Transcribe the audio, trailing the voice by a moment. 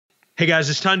Hey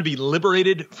guys, it's time to be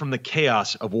liberated from the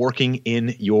chaos of working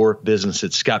in your business.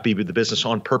 It's Scott Beebe, the Business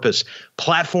on Purpose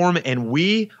platform, and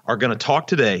we are going to talk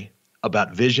today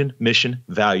about vision, mission,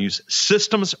 values,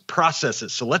 systems,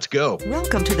 processes. So let's go.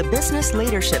 Welcome to the Business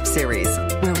Leadership Series,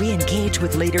 where we engage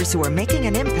with leaders who are making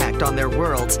an impact on their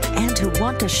worlds and who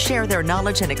want to share their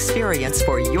knowledge and experience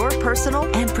for your personal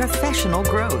and professional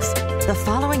growth. The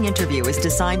following interview is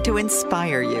designed to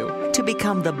inspire you to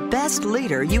become the best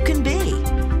leader you can be.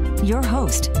 Your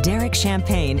host, Derek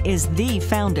Champagne, is the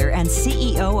founder and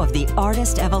CEO of The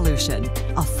Artist Evolution,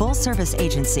 a full-service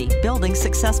agency building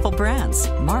successful brands,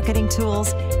 marketing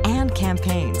tools, and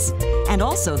campaigns, and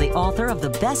also the author of the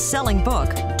best-selling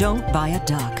book, Don't Buy a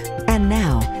Duck. And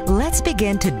now, let's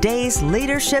begin today's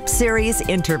Leadership Series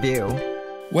interview.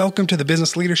 Welcome to the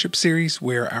Business Leadership Series,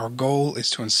 where our goal is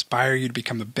to inspire you to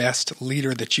become the best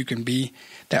leader that you can be.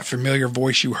 That familiar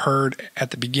voice you heard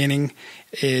at the beginning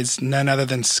is none other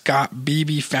than Scott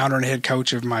Beebe, founder and head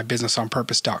coach of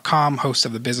mybusinessonpurpose.com, host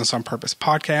of the Business on Purpose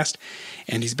podcast,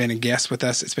 and he's been a guest with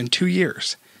us. It's been 2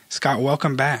 years. Scott,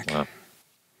 welcome back. Wow.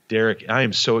 Derek, I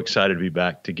am so excited to be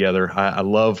back together. I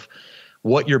love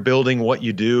what you're building, what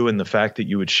you do, and the fact that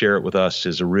you would share it with us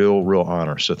is a real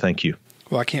honor. So thank you.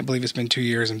 Well, I can't believe it's been 2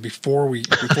 years. And before we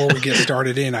get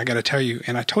started in, I got to tell you,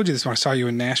 and I told you this when I saw you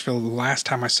in Nashville the last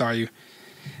time I saw you,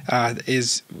 I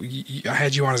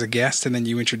had you on as a guest, and then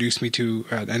you introduced me to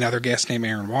another guest named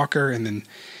Aaron Walker, and then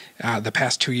the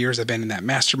past 2 years I've been in that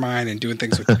mastermind and doing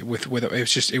things with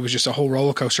it was just a whole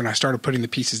roller coaster. And I started putting the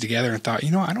pieces together and thought,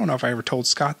 I don't know if I ever told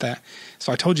Scott that.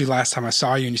 So I told you last time I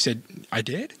saw you, and you said, I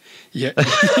did? Yeah,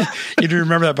 you do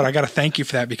remember that, but I got to thank you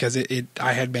for that, because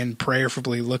I had been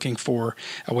prayerfully looking for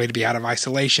a way to be out of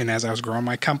isolation as I was growing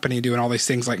my company, doing all these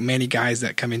things like many guys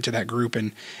that come into that group,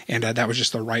 and that was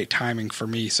just the right timing for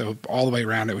me. So all the way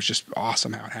around, it was just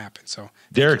awesome how it happened. So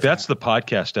Derek, that's the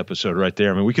podcast episode right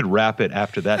there. I mean, we could wrap it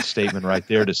after that statement right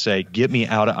there to say, get me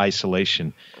out of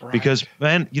isolation. Right. Because,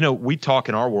 man, we talk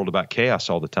in our world about chaos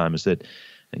all the time, is that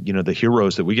the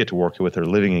heroes that we get to work with are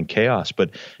living in chaos. But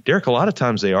Derek, a lot of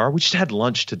times they are. We just had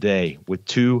lunch today with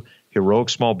two heroic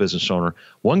small business owner.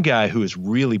 One guy who has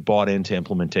really bought into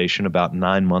implementation about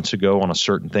 9 months ago on a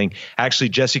certain thing. Actually,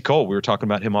 Jesse Cole, we were talking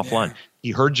about him offline. Yeah.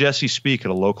 He heard Jesse speak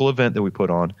at a local event that we put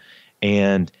on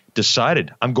and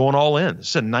decided, I'm going all in.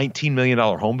 This is a $19 million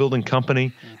home building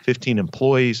company, 15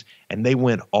 employees, and they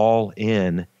went all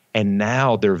in. And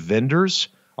now their vendors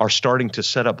are starting to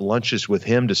set up lunches with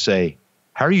him to say,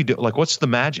 how are you doing? Like, what's the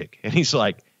magic? And he's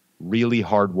like, really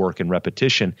hard work and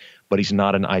repetition, but he's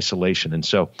not in isolation. And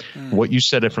so what you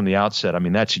said it from the outset, I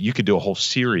mean, you could do a whole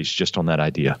series just on that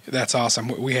idea. That's awesome.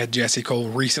 We had Jesse Cole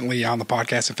recently on the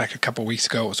podcast. In fact, a couple of weeks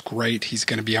ago, it was great. He's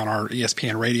going to be on our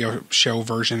ESPN radio show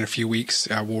version in a few weeks.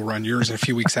 We'll run yours in a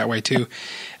few weeks that way too.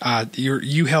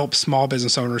 You help small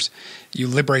business owners. You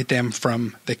liberate them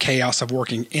from the chaos of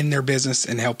working in their business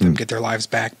and help them get their lives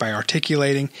back by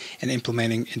articulating and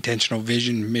implementing intentional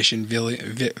vision, mission,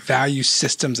 value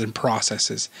systems, and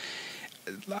processes.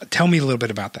 Tell me a little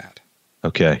bit about that.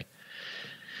 Okay.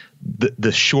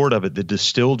 The short of it, the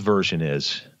distilled version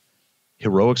is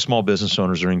heroic small business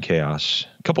owners are in chaos.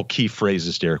 A couple key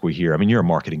phrases, Derek, we hear. I mean, you're a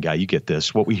marketing guy. You get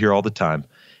this. What we hear all the time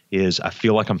is I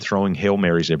feel like I'm throwing Hail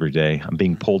Marys every day. I'm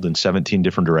being pulled in 17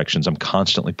 different directions. I'm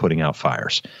constantly putting out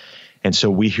fires. And so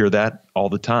we hear that all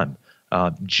the time.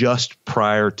 Just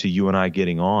prior to you and I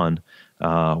getting on,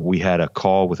 we had a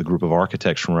call with a group of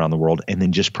architects from around the world. And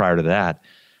then just prior to that,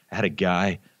 I had a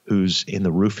guy who's in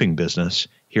the roofing business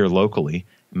here locally.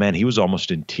 Man, he was almost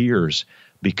in tears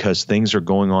because things are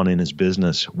going on in his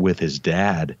business with his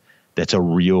dad. That's a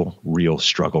real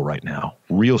struggle right now.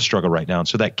 And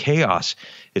so that chaos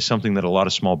is something that a lot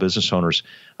of small business owners,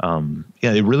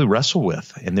 they really wrestle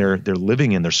with, and they're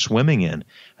living in, they're swimming in,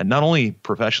 and not only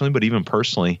professionally, but even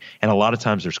personally. And a lot of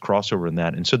times there's crossover in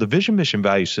that. And so the vision, mission,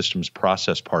 value systems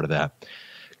process part of that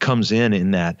comes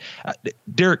in that.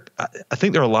 Derek, I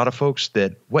think there are a lot of folks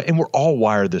that, and we're all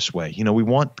wired this way. We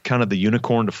want kind of the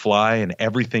unicorn to fly and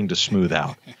everything to smooth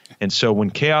out. And so when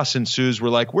chaos ensues, we're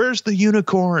like, where's the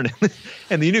unicorn?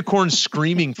 And the unicorn's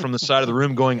screaming from the side of the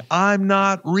room going, I'm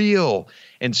not real.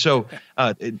 And so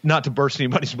not to burst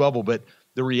anybody's bubble, but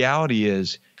the reality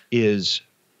is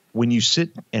when you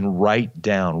sit and write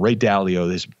down, Ray Dalio,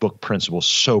 this book principle,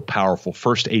 so powerful,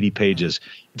 first 80 pages.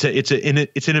 It's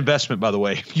an investment, by the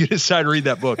way. If you decide to read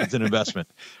that book, it's an investment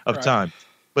of time.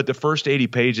 But the first 80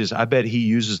 pages, I bet he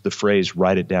uses the phrase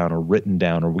write it down or written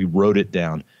down, or we wrote it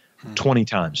down 20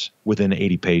 times within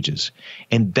 80 pages.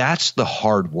 And that's the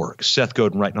hard work. Seth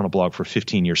Godin writing on a blog for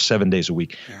 15 years, 7 days a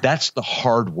week. Yeah. That's the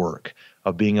hard work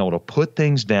of being able to put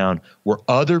things down where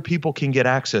other people can get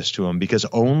access to them, because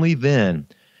only then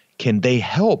can they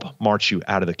help march you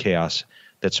out of the chaos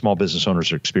that small business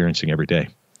owners are experiencing every day.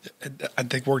 I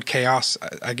think word chaos,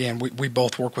 again, we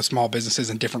both work with small businesses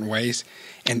in different ways,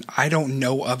 and I don't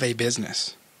know of a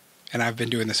business, and I've been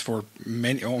doing this for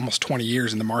almost 20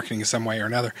 years in the marketing in some way or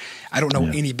another. I don't know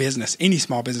any business, any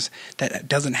small business that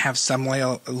doesn't have some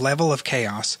level of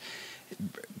chaos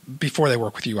before they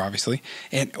work with you, obviously,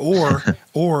 and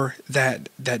or that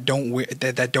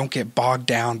don't get bogged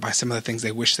down by some of the things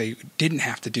they wish they didn't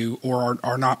have to do, or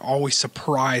are not always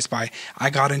surprised by, I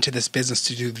got into this business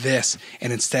to do this,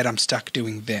 and instead I'm stuck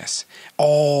doing this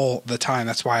all the time.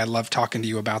 That's why I love talking to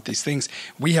you about these things.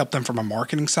 We help them from a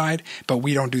marketing side, but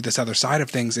we don't do this other side of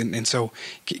things. And so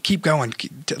keep going.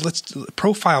 Let's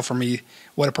profile for me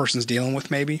what a person's dealing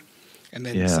with, maybe. And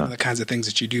then some of the kinds of things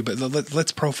that you do. But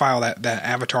let's profile that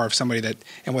avatar of somebody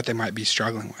and what they might be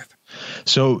struggling with.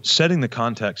 So setting the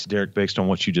context, Derek, based on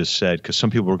what you just said, because some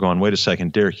people are going, wait a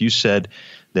second, Derek, you said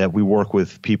that we work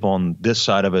with people on this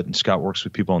side of it and Scott works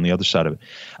with people on the other side of it.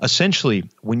 Essentially,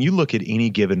 when you look at any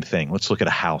given thing, let's look at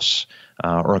a house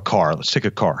or a car. Let's take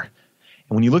a car.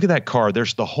 And when you look at that car,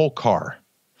 there's the whole car.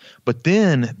 But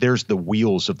then there's the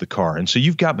wheels of the car. And so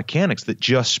you've got mechanics that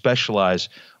just specialize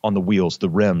on the wheels, the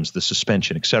rims, the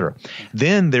suspension, et cetera.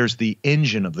 Then there's the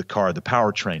engine of the car, the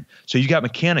powertrain. So you got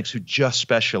mechanics who just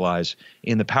specialize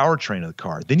in the powertrain of the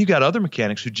car. Then you got other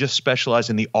mechanics who just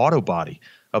specialize in the auto body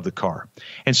of the car.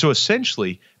 And so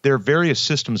essentially there are various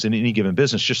systems in any given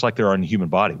business, just like there are in the human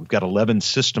body. We've got 11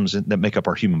 systems that make up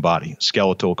our human body,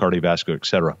 skeletal, cardiovascular, et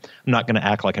cetera. I'm not going to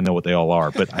act like I know what they all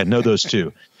are, but I know those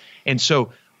too. And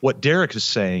so what Derek is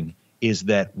saying is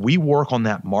that we work on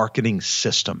that marketing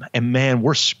system. And man,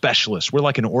 we're specialists. We're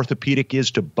like an orthopedic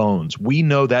is to bones. We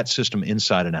know that system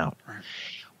inside and out. Right.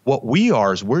 What we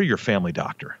are is we're your family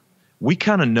doctor. We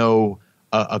kind of know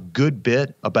a good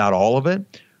bit about all of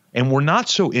it. And we're not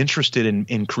so interested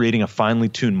in creating a finely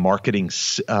tuned marketing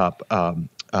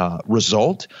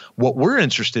result. What we're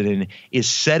interested in is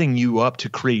setting you up to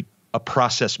create a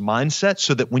process mindset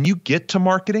so that when you get to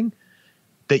marketing,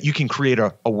 that you can create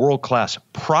a world-class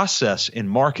process in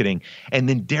marketing. And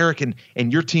then Derek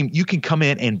and your team, you can come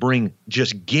in and bring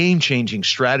just game-changing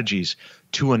strategies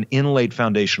to an inlaid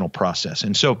foundational process.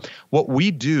 And so what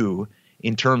we do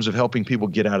in terms of helping people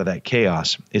get out of that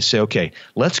chaos is say, okay,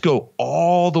 let's go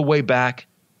all the way back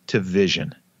to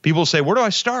vision. People say, where do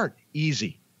I start?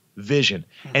 Easy. Vision.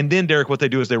 And then, Derek, what they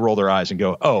do is they roll their eyes and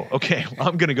go, oh, okay, well,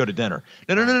 I'm going to go to dinner.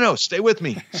 No. Stay with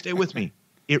me. Stay with me.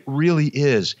 It really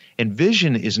is. And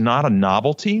vision is not a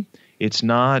novelty. It's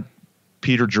not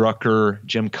Peter Drucker,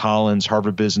 Jim Collins,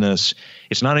 Harvard Business.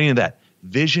 It's not any of that.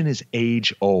 Vision is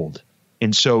age old.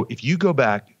 And so if you go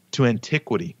back to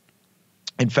antiquity,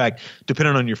 in fact,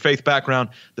 depending on your faith background,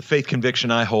 the faith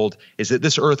conviction I hold is that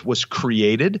this earth was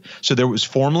created. So there was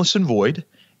formless and void.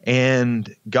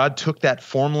 And God took that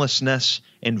formlessness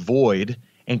and void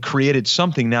and created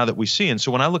something now that we see. And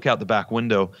so when I look out the back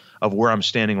window of where I'm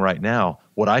standing right now,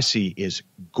 what I see is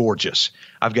gorgeous.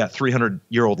 I've got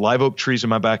 300-year-old live oak trees in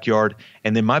my backyard,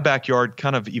 and then my backyard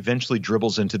kind of eventually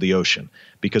dribbles into the ocean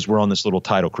because we're on this little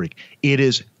tidal creek. It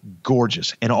is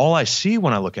gorgeous. And all I see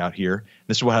when I look out here,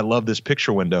 this is why I love this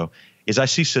picture window, is I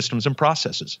see systems and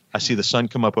processes. I see the sun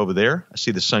come up over there. I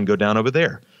see the sun go down over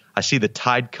there. I see the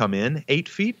tide come in 8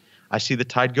 feet. I see the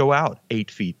tide go out 8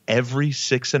 feet. Every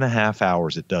 6.5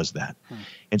 hours it does that.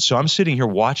 And so I'm sitting here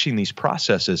watching these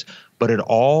processes, but it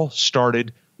all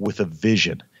started with a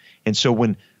vision. And so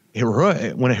when a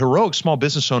heroic small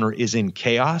business owner is in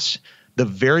chaos, the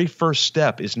very first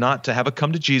step is not to have a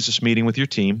come to Jesus meeting with your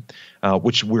team,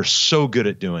 which we're so good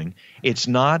at doing. It's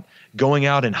not going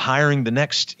out and hiring the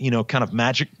next, kind of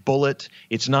magic bullet.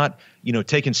 It's not,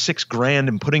 taking $6,000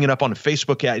 and putting it up on a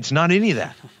Facebook ad. It's not any of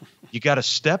that. You got to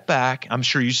step back. I'm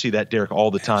sure you see that, Derek,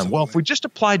 all the time. Absolutely. Well, if we just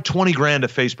applied $20,000 to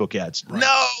Facebook ads, right.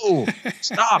 No,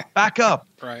 stop, back up.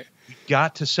 Right. You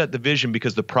got to set the vision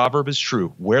because the proverb is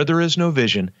true. Where there is no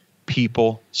vision,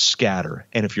 people scatter.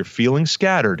 And if you're feeling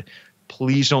scattered,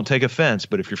 please don't take offense.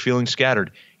 But if you're feeling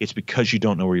scattered, it's because you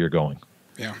don't know where you're going.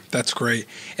 Yeah, that's great.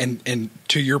 And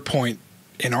to your point,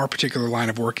 in our particular line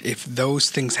of work, if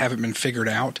those things haven't been figured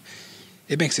out,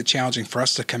 it makes it challenging for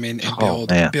us to come in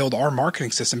and build our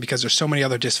marketing system because there's so many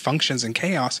other dysfunctions and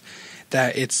chaos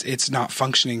that it's not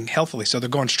functioning healthily. So they're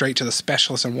going straight to the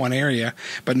specialist in one area,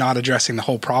 but not addressing the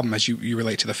whole problem as you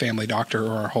relate to the family doctor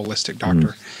or a holistic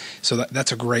doctor. So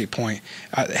that's a great point.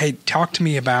 Hey, talk to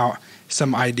me about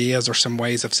some ideas or some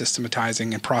ways of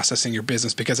systematizing and processing your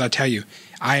business, because I tell you,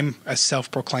 I'm a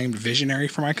self-proclaimed visionary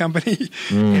for my company,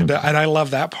 and I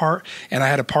love that part. And I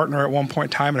had a partner at one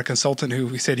point in time and a consultant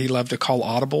who said he loved to call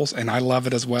audibles, and I love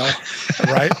it as well,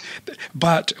 right?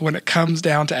 But when it comes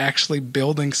down to actually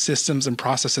building systems and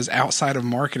processes outside of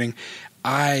marketing,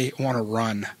 I want to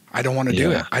run. I don't want to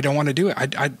do it. I don't want to do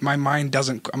it. My mind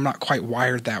doesn't, I'm not quite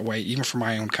wired that way, even for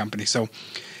my own company. So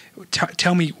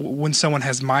tell me, when someone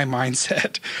has my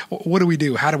mindset, what do we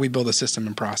do? How do we build a system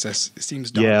and process? It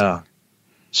seems daunting. Yeah.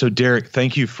 So Derek,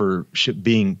 thank you for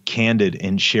being candid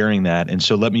and sharing that. And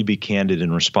so let me be candid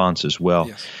in response as well.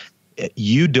 Yes.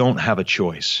 You don't have a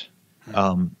choice.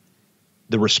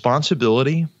 The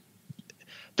responsibility,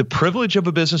 the privilege of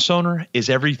a business owner is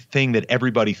everything that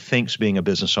everybody thinks being a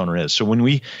business owner is. So when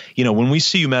we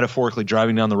see you metaphorically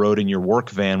driving down the road in your work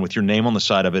van with your name on the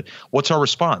side of it, what's our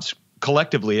response?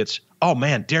 Collectively, it's, oh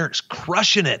man, Derek's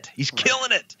crushing it. He's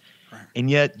killing it. Right.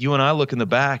 And yet you and I look in the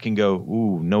back and go,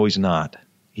 ooh, no, he's not.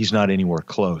 He's not anywhere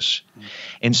close.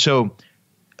 And so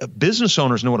business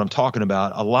owners know what I'm talking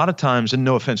about. A lot of times, and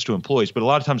no offense to employees, but a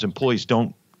lot of times employees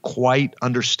don't quite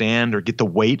understand or get the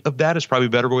weight of that, is probably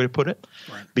a better way to put it,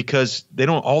 right? Because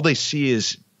all they see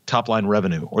is top line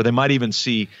revenue, or they might even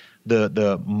see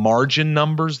the margin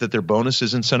numbers that their bonus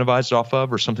is incentivized off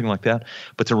of or something like that.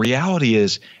 But the reality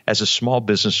is, as a small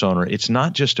business owner, it's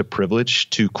not just a privilege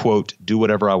to, quote, do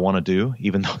whatever I want to do,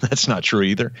 even though that's not true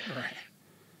either. Right.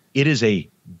 It is a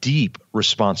deep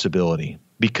responsibility,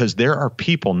 because there are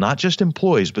people, not just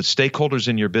employees, but stakeholders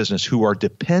in your business who are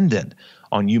dependent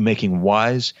on you making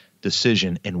wise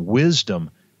decision, and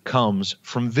wisdom comes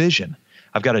from vision.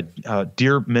 I've got a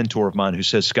dear mentor of mine who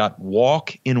says, Scott,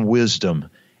 walk in wisdom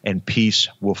and peace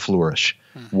will flourish.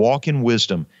 Walk in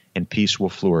wisdom and peace will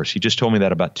flourish. He just told me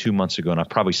that about 2 months ago, and I've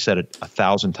probably said it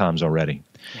 1,000 times already.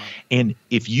 Wow. And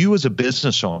if you as a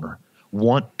business owner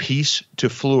want peace to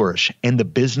flourish and the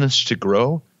business to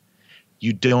grow,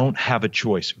 you don't have a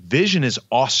choice. Vision is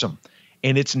awesome,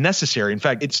 and it's necessary. In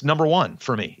fact, it's number one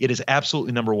for me. It is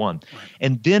absolutely number one. Right.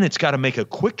 And then it's got to make a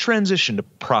quick transition to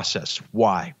process.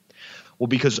 Why? Well,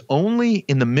 because only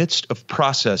in the midst of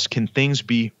process can things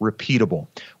be repeatable.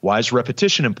 Why is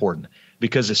repetition important?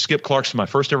 Because as Skip Clarkson, my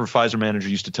first ever Pfizer manager,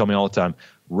 used to tell me all the time,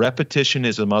 repetition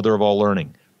is the mother of all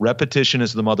learning. Repetition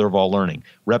is the mother of all learning.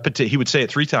 He would say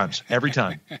it 3 times, every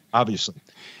time, obviously.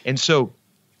 And so,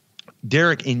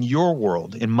 Derek, in your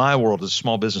world, in my world as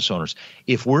small business owners,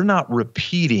 if we're not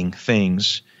repeating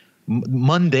things,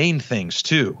 mundane things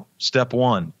too, step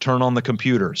 1, turn on the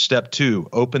computer. Step 2,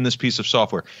 open this piece of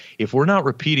software. If we're not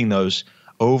repeating those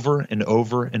over and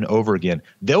over and over again,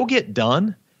 they'll get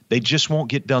done. They just won't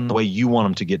get done the way you want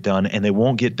them to get done, and they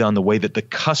won't get done the way that the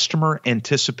customer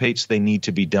anticipates they need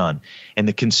to be done. And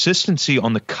the consistency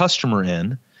on the customer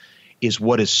end is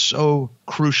what is so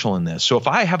crucial in this. So if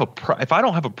I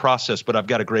don't have a process, but I've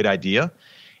got a great idea,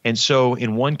 and so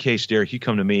in one case, Derek, you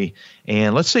come to me,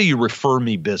 and let's say you refer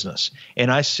me business,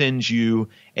 and I send you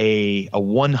a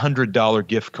 $100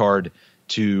 gift card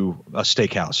to a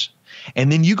steakhouse.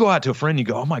 And then you go out to a friend and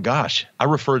you go, oh my gosh, I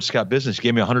referred Scott business. He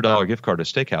gave me a $100 gift card to a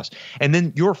steakhouse. And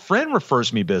then your friend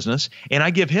refers me business, and I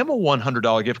give him a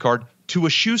 $100 gift card to a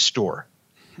shoe store.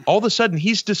 All of a sudden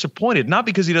he's disappointed, not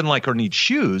because he doesn't like or need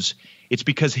shoes. It's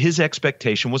because his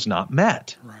expectation was not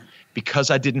met, right? Because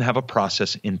I didn't have a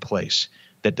process in place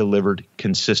that delivered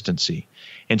consistency.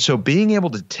 And so being able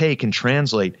to take and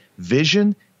translate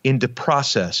vision into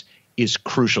process is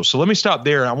crucial. So let me stop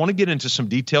there. I want to get into some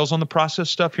details on the process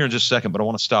stuff here in just a second, but I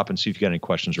want to stop and see if you got any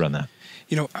questions around that.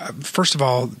 First of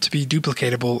all, to be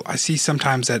duplicatable, I see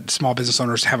sometimes that small business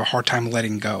owners have a hard time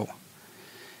letting go,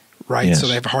 right? Yes. So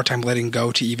they have a hard time letting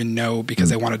go to even know, because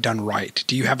they want it done right.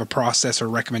 Do you have a process or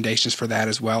recommendations for that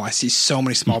as well? I see so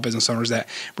many small business owners that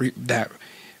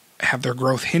have their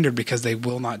growth hindered because they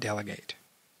will not delegate.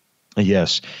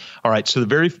 Yes. All right. So the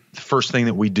very first thing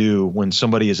that we do when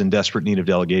somebody is in desperate need of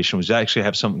delegation was actually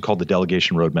have something called the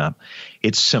delegation roadmap.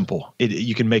 It's simple.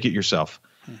 You can make it yourself.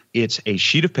 It's a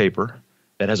sheet of paper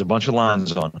that has a bunch of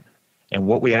lines on it. And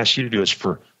what we ask you to do is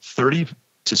for 30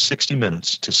 to 60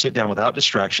 minutes to sit down without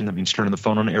distraction. That means turning the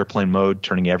phone on airplane mode,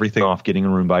 turning everything off, getting in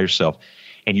a room by yourself.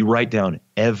 And you write down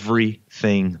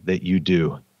everything that you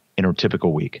do in a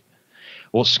typical week.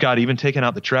 Well, Scott, even taking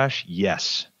out the trash?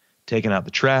 Yes. Taking out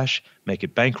the trash,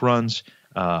 making bank runs,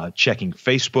 checking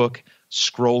Facebook,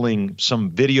 scrolling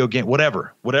some video game,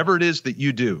 whatever it is that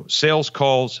you do, sales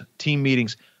calls, team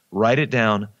meetings, write it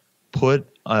down, put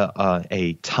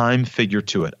a time figure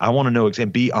to it. I want to know,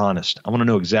 and be honest. I want to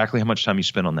know exactly how much time you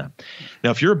spend on that.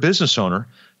 Now, if you're a business owner,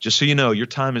 just so you know, your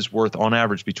time is worth on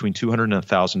average between $200 and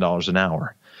 $1,000 an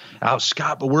hour. Oh,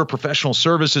 Scott, but we're a professional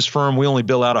services firm. We only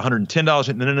bill out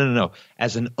 $110. No.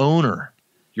 As an owner,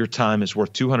 your time is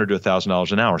worth $200 to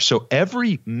 $1,000 an hour. So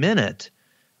every minute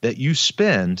that you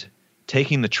spend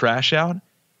taking the trash out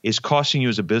is costing you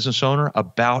as a business owner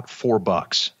about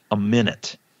 $4 a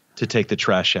minute to take the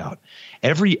trash out.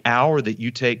 Every hour that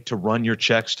you take to run your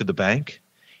checks to the bank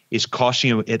is costing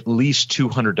you at least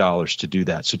 $200 to do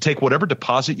that. So take whatever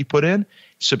deposit you put in,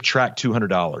 subtract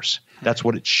 $200. That's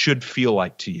what it should feel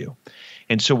like to you.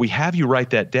 And so we have you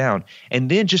write that down and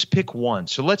then just pick one.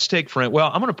 So let's take I'm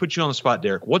going to put you on the spot,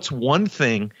 Derek. What's one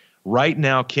thing right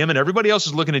now, Kim, and everybody else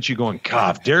is looking at you going,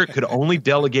 God, if Derek could only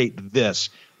delegate this,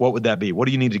 what would that be? What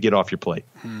do you need to get off your plate?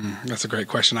 That's a great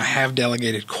question. I have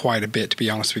delegated quite a bit, to be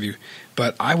honest with you,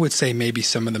 but I would say maybe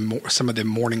some of the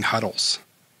morning huddles.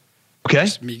 Okay.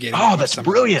 That's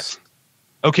brilliant.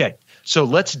 Okay. So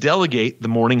let's delegate the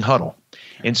morning huddle.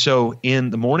 And so in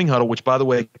the morning huddle, which by the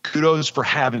way, kudos for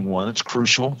having one. It's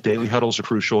crucial. Daily huddles are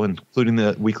crucial, including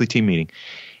the weekly team meeting.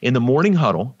 In the morning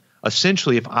huddle,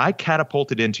 essentially, if I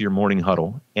catapulted into your morning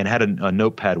huddle and had a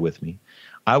notepad with me,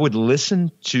 I would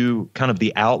listen to kind of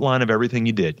the outline of everything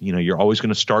you did. You know, you're always going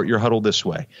to start your huddle this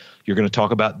way. You're going to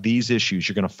talk about these issues.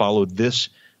 You're going to follow this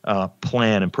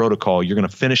plan and protocol. You're going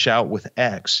to finish out with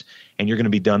X, and you're going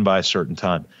to be done by a certain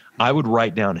time. I would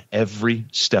write down every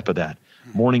step of that.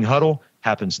 Morning huddle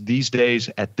happens these days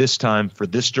at this time for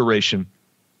this duration.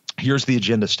 Here's the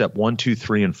agenda, step 1, 2,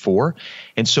 3, and 4.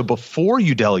 And so before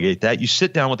you delegate that, you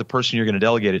sit down with the person you're going to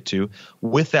delegate it to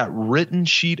with that written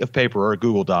sheet of paper or a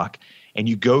Google Doc, and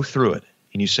you go through it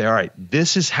and you say, all right,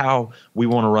 this is how we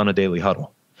want to run a daily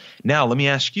huddle. Now, let me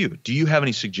ask you, do you have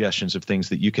any suggestions of things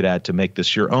that you could add to make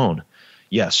this your own?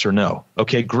 Yes or no?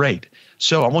 Okay, great.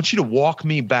 So I want you to walk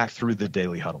me back through the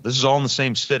daily huddle. This is all in the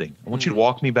same sitting. I want you to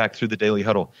walk me back through the daily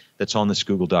huddle that's on this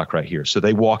Google Doc right here. So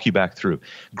they walk you back through.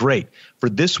 Great. For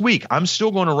this week, I'm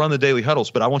still going to run the daily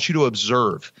huddles, but I want you to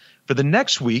observe. For the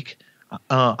next week,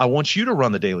 I want you to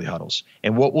run the daily huddles.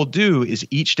 And what we'll do is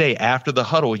each day after the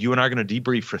huddle, you and I are going to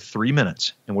debrief for 3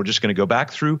 minutes. And we're just going to go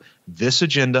back through this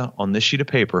agenda on this sheet of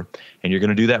paper. And you're going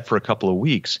to do that for a couple of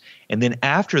weeks. And then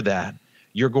after that,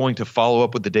 you're going to follow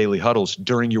up with the daily huddles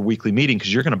during your weekly meeting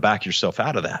because you're going to back yourself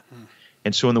out of that.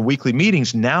 And so in the weekly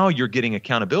meetings, now you're getting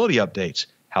accountability updates.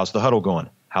 How's the huddle going?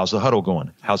 How's the huddle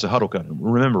going? How's the huddle going?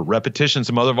 Remember, repetition's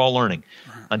the mother of all learning.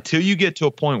 Until you get to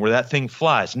a point where that thing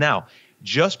flies. Now,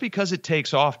 just because it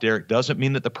takes off, Derek, doesn't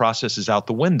mean that the process is out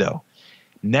the window.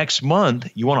 Next month,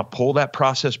 you want to pull that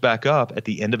process back up at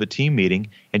the end of a team meeting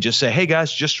and just say, hey,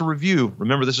 guys, just to review,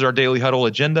 remember this is our daily huddle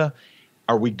agenda.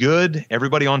 Are we good?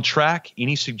 Everybody on track?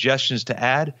 Any suggestions to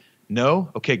add? No?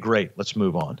 Okay, great. Let's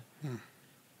move on.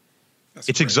 It's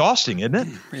great. Exhausting, isn't it?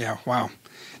 Yeah. Wow.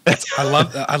 I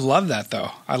love that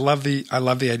though. I love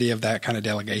the idea of that kind of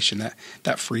delegation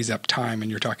that frees up time. And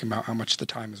you're talking about how much the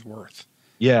time is worth.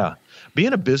 Yeah.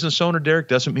 Being a business owner, Derek,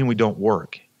 doesn't mean we don't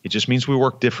work. It just means we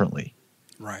work differently.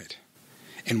 Right.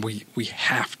 And we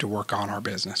have to work on our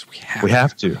business. We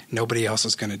have to. Nobody else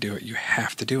is going to do it. You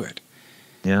have to do it.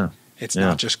 Yeah. It's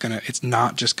not just gonna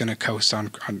coast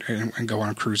on and go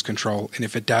on cruise control. And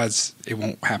if it does, it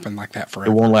won't happen like that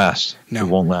forever. It won't last. No. It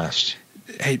won't last.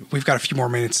 Hey, we've got a few more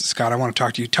minutes, Scott. I want to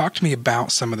talk to you. Talk to me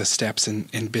about some of the steps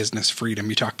in business freedom.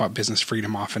 You talk about business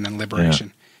freedom often and liberation.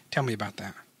 Yeah. Tell me about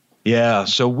that. Yeah.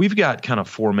 So we've got kind of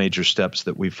 4 major steps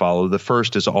that we follow. The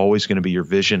first is always going to be your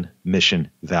vision,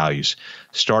 mission, values.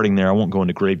 Starting there, I won't go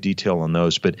into grave detail on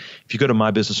those, but if you go to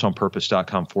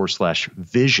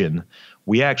mybusinessonpurpose.com/vision,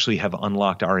 we actually have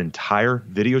unlocked our entire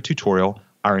video tutorial,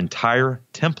 our entire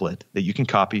template that you can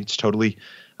copy. It's totally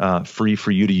free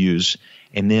for you to use.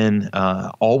 And then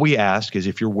all we ask is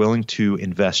if you're willing to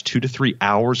invest 2 to 3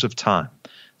 hours of time.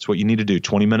 That's what you need to do,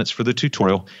 20 minutes for the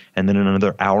tutorial, and then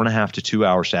another hour and a half to 2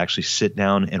 hours to actually sit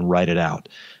down and write it out.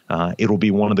 It'll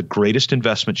be one of the greatest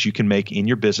investments you can make in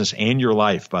your business and your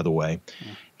life, by the way.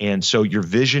 And so your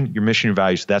vision, your mission, your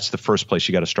values, that's the first place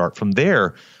you got to start. From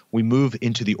there, we move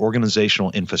into the organizational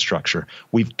infrastructure.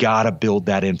 We've got to build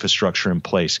that infrastructure in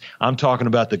place. I'm talking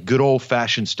about the good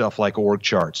old-fashioned stuff like org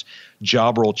charts,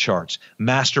 job role charts,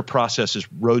 master processes,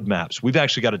 roadmaps. We've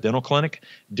actually got a dental clinic.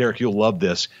 Derek, you'll love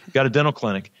this. Got a dental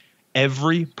clinic.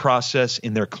 Every process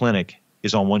in their clinic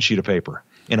is on one sheet of paper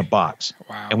in a box.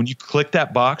 Wow. And when you click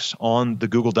that box on the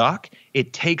Google Doc,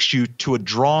 it takes you to a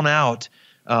drawn-out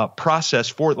process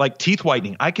for it, like teeth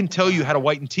whitening. I can tell you how to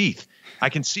whiten teeth. I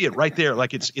can see it right there,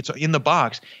 like it's in the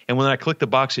box. And when I click the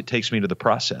box, it takes me to the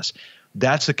process.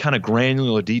 That's the kind of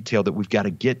granular detail that we've got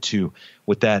to get to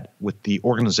with the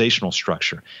organizational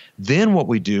structure. Then what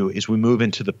we do is we move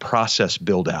into the process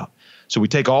build out. So we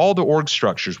take all the org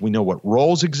structures. We know what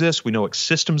roles exist. We know what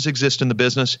systems exist in the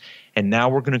business. And now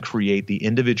we're going to create the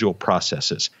individual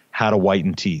processes, how to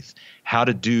whiten teeth, how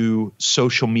to do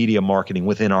social media marketing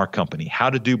within our company, how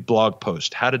to do blog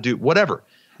posts, how to do whatever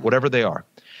they are.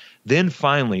 Then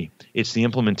finally, it's the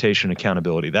implementation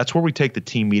accountability. That's where we take the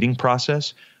team meeting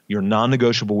process, your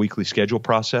non-negotiable weekly schedule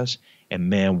process, and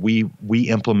man, we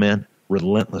implement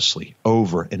relentlessly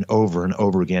over and over and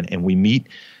over again. And we meet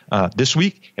this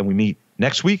week, and we meet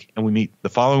next week, and we meet the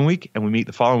following week, and we meet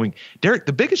the following week. Derek,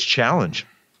 the biggest challenge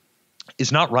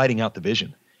is not writing out the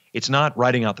vision. It's not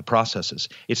writing out the processes.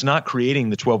 It's not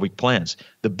creating the 12-week plans.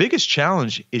 The biggest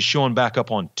challenge is showing back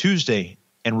up on Tuesday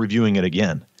and reviewing it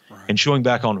again, and showing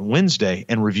back on Wednesday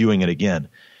and reviewing it again,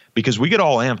 because we get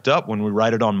all amped up when we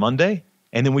write it on Monday,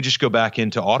 and then we just go back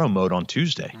into auto mode on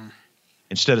Tuesday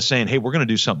instead of saying, hey, we're going to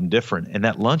do something different. And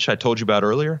that lunch I told you about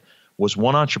earlier was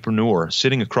one entrepreneur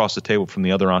sitting across the table from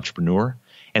the other entrepreneur,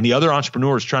 and the other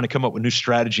entrepreneur is trying to come up with new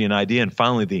strategy and idea. And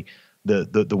finally,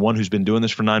 the one who's been doing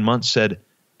this for 9 months said,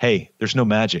 hey, there's no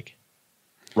magic.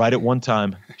 Write it one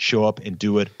time, show up and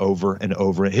do it over and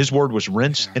over. His word was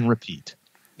rinse and repeat.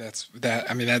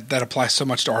 That applies so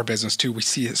much to our business too. We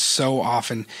see it so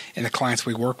often in the clients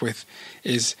we work with.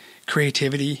 Is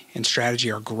creativity and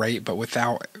strategy are great, but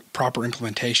without proper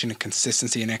implementation and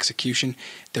consistency and execution,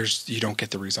 you don't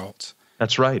get the results.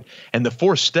 That's right. And the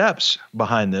 4 steps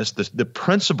behind this, the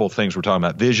principal things we're talking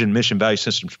about, vision, mission, value,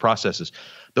 systems, processes,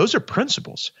 those are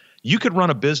principles. You could run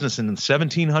a business in the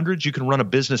 1700s. You can run a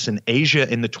business in Asia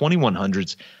in the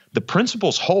 2100s. The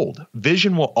principles hold.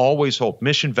 Vision will always hold.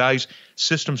 Mission, values,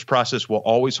 systems, process will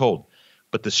always hold.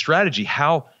 But the strategy,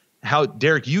 how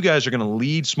Derek, you guys are going to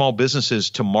lead small businesses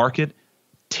to market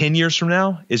 10 years from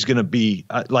now is going to be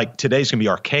like today's going to be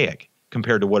archaic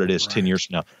compared to what it is 10 years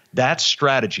from now. That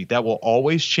strategy, that will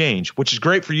always change, which is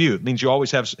great for you. It means you always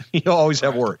have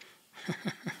work.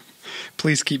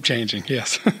 Please keep changing.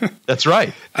 Yes. That's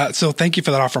right. So thank you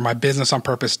for that offer.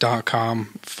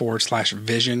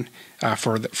 mybusinessonpurpose.com/vision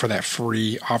for that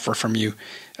free offer from you.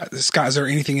 Scott, is there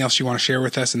anything else you want to share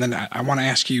with us? And then I want to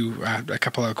ask you a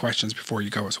couple of questions before you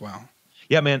go as well.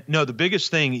 Yeah, man. No, the biggest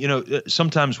thing,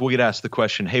 sometimes we'll get asked the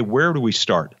question, hey, where do we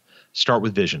start? Start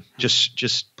with vision.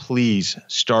 Just please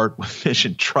start with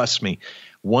vision. Trust me.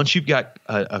 Once you've got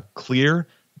a clear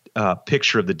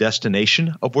picture of the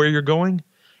destination of where you're going,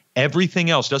 everything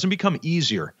else doesn't become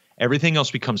easier. Everything else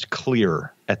becomes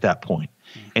clearer at that point.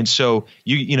 And so,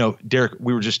 Derek,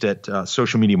 we were just at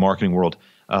Social Media Marketing World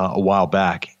a while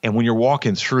back. And when you're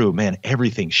walking through, man,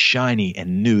 everything's shiny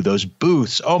and new. Those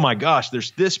booths, oh my gosh,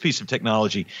 there's this piece of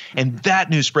technology and that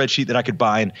new spreadsheet that I could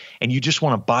buy. And you just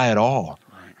want to buy it all.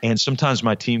 And sometimes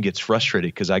my team gets frustrated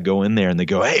because I go in there and they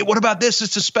go, hey, what about this?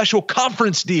 It's a special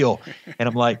conference deal. And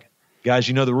I'm like, guys,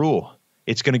 you know the rule.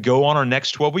 It's going to go on our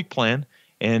next 12-week plan.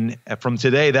 And from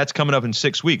today, that's coming up in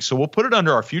 6 weeks. So we'll put it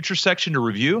under our future section to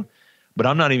review, but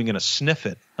I'm not even going to sniff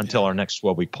it until our next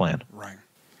 12-week plan. Right.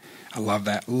 I love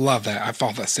that. Love that. I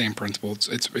follow that same principle.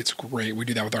 It's great. We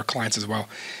do that with our clients as well.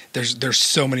 There's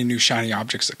so many new shiny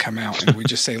objects that come out, and we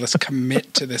just say, let's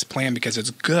commit to this plan because it's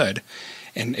good.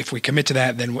 And if we commit to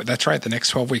that, then that's right. The next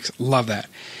 12 weeks. Love that.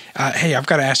 Hey, I've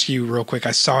got to ask you real quick.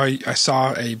 I saw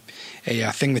a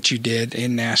thing that you did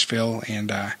in Nashville, and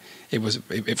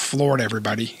it floored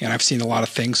everybody. And I've seen a lot of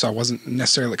things, so I wasn't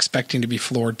necessarily expecting to be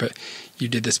floored. But you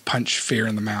did this punch fear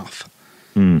in the mouth.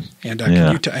 And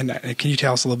can you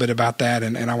tell us a little bit about that?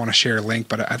 And I want to share a link,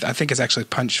 but I think it's actually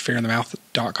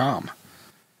punchfearinthemouth.com.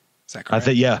 Is that correct?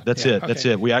 That's it. Okay. That's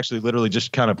it. We actually literally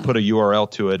just kind of put a URL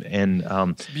to it. And,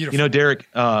 Derek,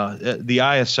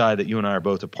 the ISI that you and I are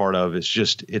both a part of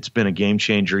it's been a game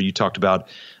changer. You talked about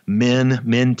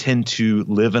men tend to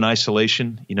live in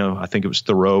isolation. I think it was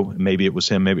Thoreau, maybe it was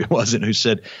him, maybe it wasn't, who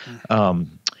said,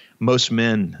 most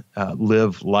men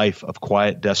live life of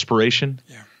quiet desperation.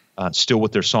 Yeah. Still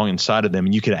with their song inside of them.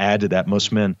 And you could add to that,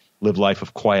 most men live life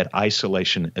of quiet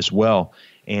isolation as well.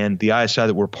 And the ISI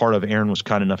that we're part of, Aaron was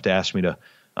kind enough to ask me to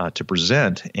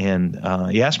present. And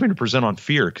he asked me to present on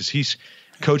fear because he's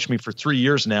coached me for 3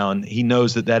 years now. And he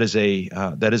knows that is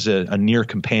a near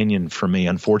companion for me,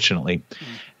 unfortunately.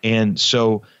 And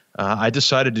so I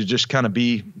decided to just kind of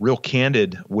be real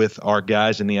candid with our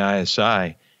guys in the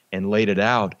ISI and laid it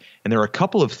out. And there are a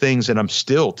couple of things that I'm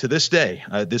still, to this day,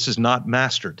 this is not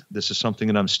mastered. This is something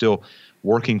that I'm still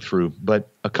working through, but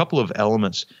a couple of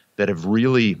elements that they've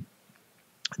really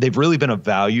been of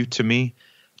value to me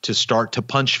to start to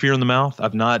punch fear in the mouth.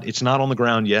 It's not on the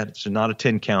ground yet. It's not a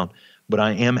 10 count, but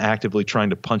I am actively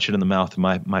trying to punch it in the mouth.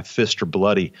 My fists are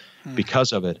bloody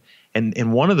because of it.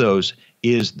 And one of those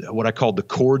is what I call the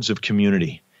cords of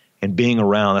community and being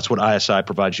around. That's what ISI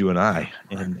provides you and I,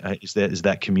 and is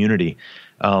that community.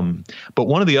 But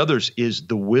one of the others is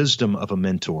the wisdom of a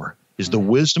mentor, is the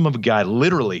wisdom of a guy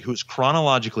literally who's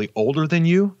chronologically older than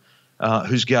you,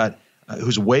 who's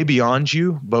way beyond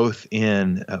you, both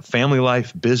in family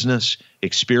life, business,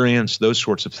 experience, those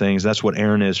sorts of things. That's what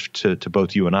Aaron is to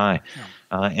both you and I. Yeah.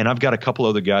 And I've got a couple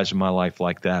other guys in my life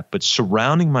like that, but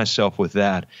surrounding myself with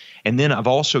that. And then I've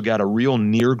also got a real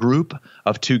near group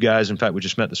of two guys. In fact, we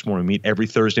just met this morning. We meet every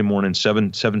Thursday morning,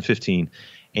 7:15.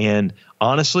 And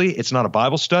honestly, it's not a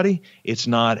Bible study. It's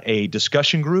not a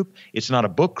discussion group. It's not a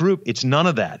book group. It's none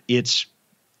of that. It's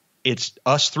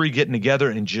us three getting together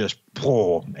and just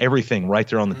pull everything right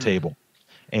there on the table.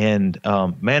 And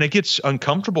man, it gets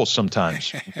uncomfortable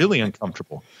sometimes, really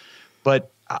uncomfortable.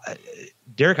 But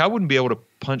Derek, I wouldn't be able to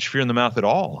punch fear in the mouth at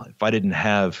all if I didn't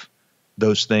have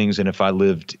those things and if I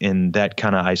lived in that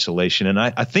kind of isolation. And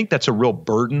I think that's a real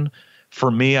burden for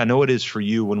me. I know it is for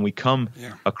you. When we come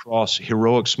across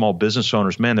heroic small business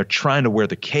owners, man, they're trying to wear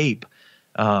the cape,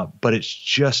 but it's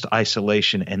just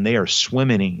isolation, and they are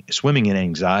swimming in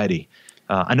anxiety.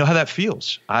 I know how that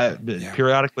feels.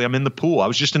 Periodically, I'm in the pool. I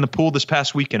was just in the pool this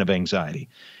past weekend of anxiety.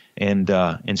 And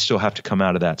still have to come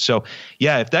out of that. So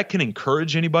yeah, if that can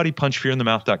encourage anybody,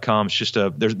 punchfearinthemouth.com. It's just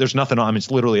there's nothing on. I mean, it's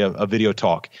literally a video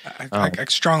talk. I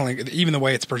strongly, even the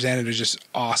way it's presented is just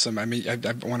awesome. I mean, I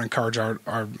want to encourage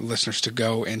our listeners to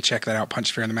go and check that out,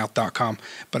 punchfearinthemouth.com,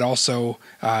 but also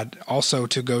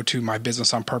to go to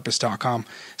mybusinessonpurpose.com.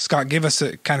 Scott, give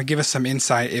us some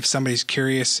insight. If somebody's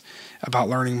curious about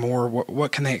learning more,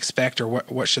 what can they expect, or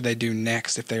what should they do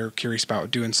next if they're curious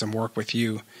about doing some work with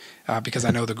you? Because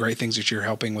I know the great things that you're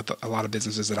helping with a lot of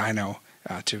businesses that I know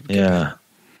to get better.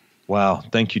 Wow.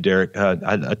 Thank you, Derek.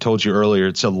 I told you earlier,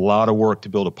 it's a lot of work to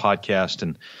build a podcast,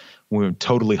 and we're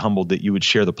totally humbled that you would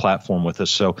share the platform with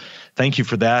us. So thank you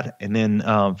for that. And then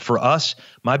for us,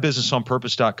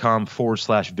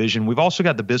 mybusinessonpurpose.com/vision. We've also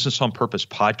got the Business on Purpose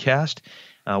podcast.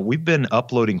 We've been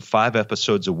uploading 5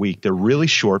 episodes a week. They're really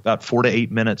short, about 4 to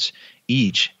 8 minutes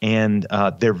each, and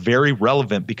they're very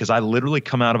relevant because I literally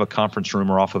come out of a conference room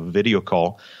or off of a video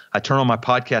call. I turn on my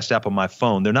podcast app on my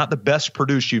phone. They're not the best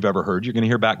produced you've ever heard. You're going to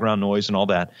hear background noise and all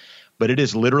that, but it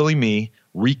is literally me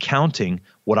recounting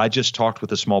what I just talked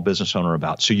with a small business owner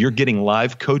about. So you're getting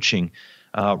live coaching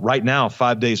right now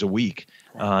 5 days a week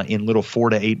in little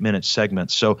 4 to 8 minute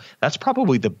segments. So that's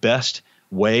probably the best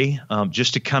way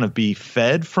just to kind of be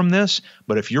fed from this.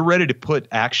 But if you're ready to put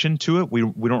action to it, we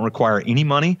don't require any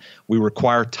money. We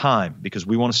require time, because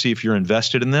we want to see if you're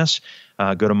invested in this.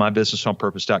 Go to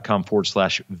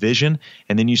mybusinessonpurpose.com/vision.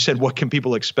 And then you said, what can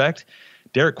people expect?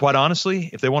 Derek, quite honestly,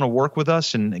 if they want to work with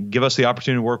us and give us the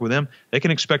opportunity to work with them, they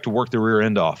can expect to work their rear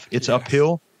end off. It's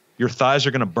uphill. Your thighs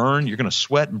are going to burn. You're going to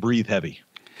sweat and breathe heavy.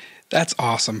 That's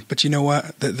awesome. But you know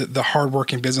what? The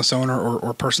hardworking business owner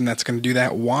or person that's going to do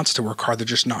that wants to work hard. They're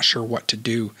just not sure what to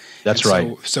do. That's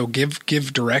right. So give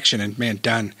direction, and man,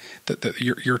 done.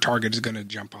 Your target is going to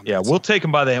jump on that. Yeah, we'll take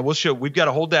them by the hand. We'll show. We've got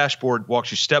a whole dashboard,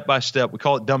 walks you step by step. We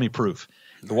call it dummy proof.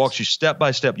 It walks you step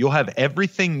by step. You'll have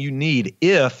everything you need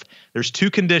if there's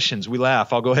 2 conditions. We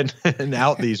laugh. I'll go ahead and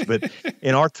out these. But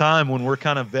in our time, when we're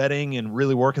kind of vetting and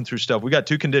really working through stuff, we got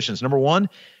 2 conditions. Number 1,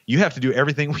 you have to do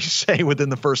everything we say within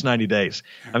the first 90 days.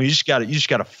 I mean, you just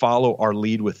got to follow our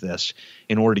lead with this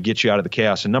in order to get you out of the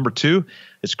chaos. And number 2,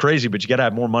 it's crazy, but you got to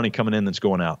have more money coming in than's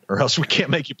going out, or else we can't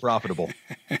make you profitable.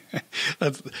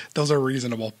 Those are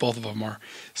reasonable. Both of them are.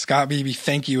 Scott Beebe,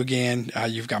 thank you again.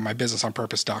 You've got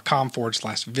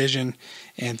mybusinessonpurpose.com/vision.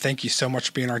 And thank you so much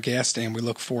for being our guest. And we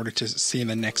look forward to seeing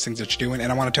the next things that you're doing.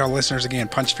 And I want to tell listeners again,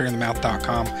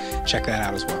 punchfearinthemouth.com. Check that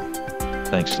out as well.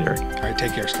 Thanks, Derek. All right.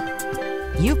 Take care, Scott.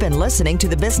 You've been listening to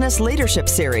the Business Leadership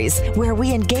Series, where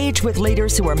we engage with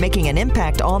leaders who are making an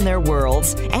impact on their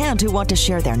worlds and who want to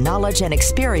share their knowledge and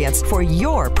experience for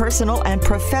your personal and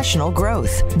professional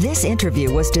growth. This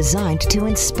interview was designed to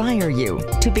inspire you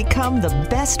to become the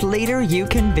best leader you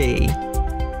can be.